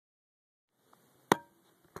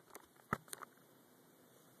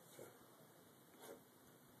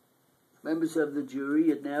Members of the jury,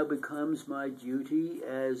 it now becomes my duty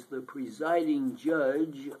as the presiding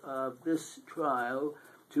judge of this trial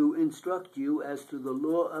to instruct you as to the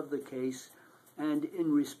law of the case and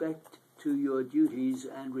in respect to your duties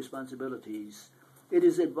and responsibilities. It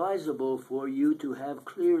is advisable for you to have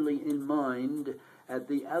clearly in mind at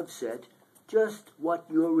the outset just what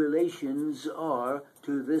your relations are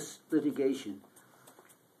to this litigation.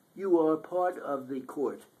 You are part of the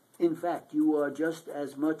court. In fact, you are just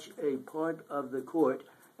as much a part of the court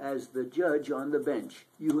as the judge on the bench.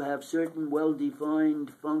 You have certain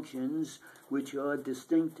well-defined functions which are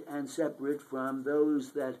distinct and separate from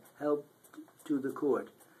those that help to the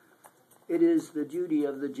court. It is the duty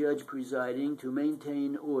of the judge presiding to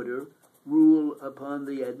maintain order, rule upon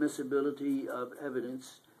the admissibility of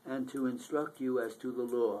evidence, and to instruct you as to the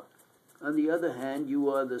law. On the other hand,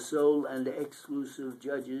 you are the sole and exclusive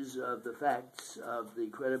judges of the facts, of the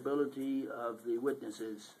credibility of the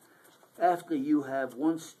witnesses. After you have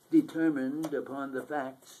once determined upon the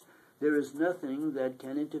facts, there is nothing that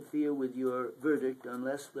can interfere with your verdict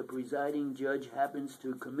unless the presiding judge happens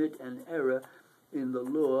to commit an error in the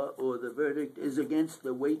law or the verdict is against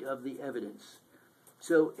the weight of the evidence.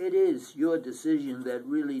 So it is your decision that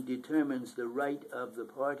really determines the right of the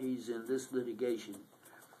parties in this litigation.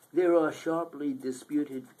 There are sharply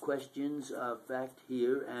disputed questions of fact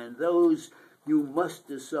here, and those you must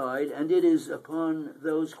decide, and it is upon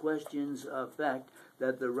those questions of fact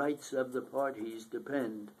that the rights of the parties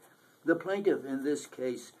depend. The plaintiff in this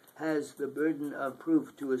case has the burden of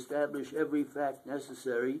proof to establish every fact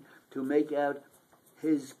necessary to make out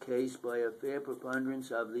his case by a fair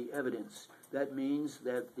preponderance of the evidence. That means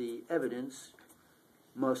that the evidence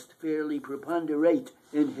must fairly preponderate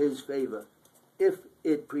in his favor. If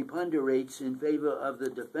it preponderates in favor of the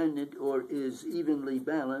defendant or is evenly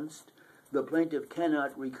balanced, the plaintiff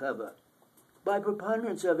cannot recover. By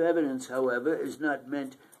preponderance of evidence, however, is not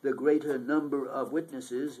meant the greater number of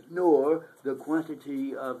witnesses, nor the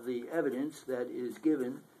quantity of the evidence that is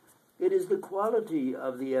given. It is the quality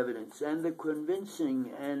of the evidence and the convincing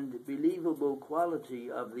and believable quality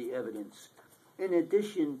of the evidence. In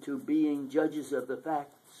addition to being judges of the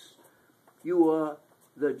facts, you are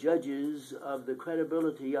the judges of the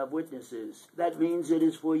credibility of witnesses. That means it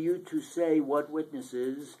is for you to say what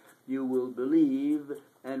witnesses you will believe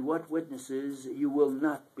and what witnesses you will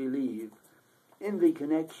not believe. In that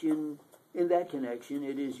connection,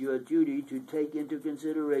 it is your duty to take into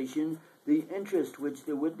consideration the interest which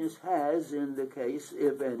the witness has in the case,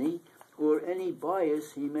 if any, or any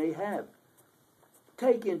bias he may have.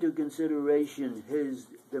 Take into consideration his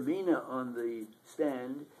demeanor on the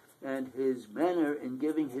stand and his manner in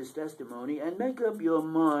giving his testimony, and make up your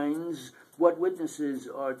minds what witnesses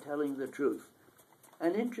are telling the truth.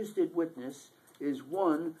 An interested witness is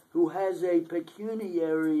one who has a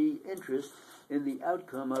pecuniary interest in the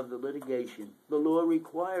outcome of the litigation. The law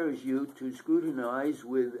requires you to scrutinize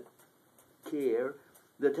with care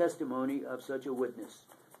the testimony of such a witness.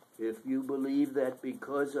 If you believe that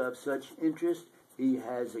because of such interest he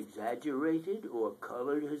has exaggerated or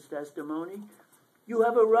colored his testimony, you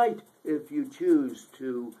have a right, if you choose,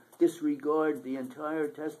 to disregard the entire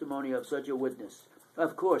testimony of such a witness.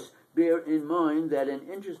 Of course, bear in mind that an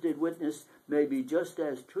interested witness may be just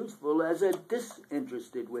as truthful as a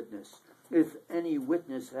disinterested witness. If any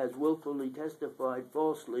witness has willfully testified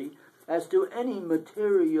falsely as to any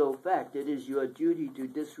material fact, it is your duty to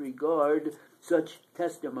disregard such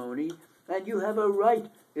testimony, and you have a right,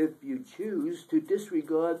 if you choose, to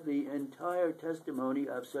disregard the entire testimony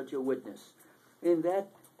of such a witness. In that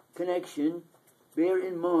connection, bear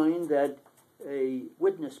in mind that a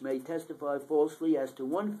witness may testify falsely as to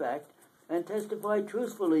one fact and testify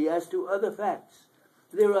truthfully as to other facts.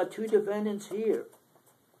 There are two defendants here,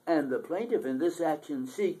 and the plaintiff in this action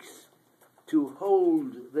seeks to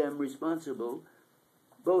hold them responsible,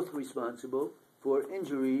 both responsible, for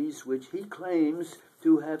injuries which he claims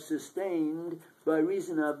to have sustained by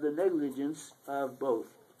reason of the negligence of both.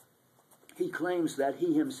 He claims that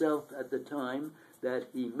he himself, at the time that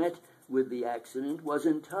he met with the accident, was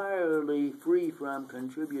entirely free from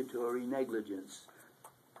contributory negligence.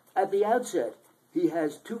 At the outset, he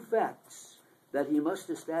has two facts that he must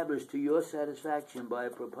establish to your satisfaction by a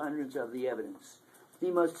preponderance of the evidence. He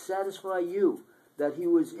must satisfy you that he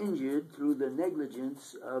was injured through the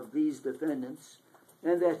negligence of these defendants,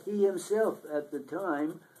 and that he himself at the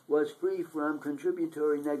time was free from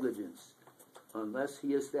contributory negligence. Unless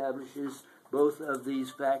he establishes both of these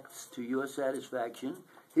facts to your satisfaction,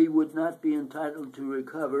 he would not be entitled to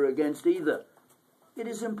recover against either. It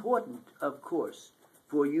is important, of course,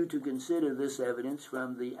 for you to consider this evidence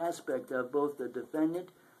from the aspect of both the defendant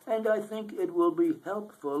And I think it will be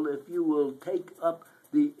helpful if you will take up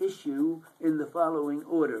the issue in the following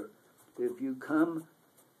order. If you come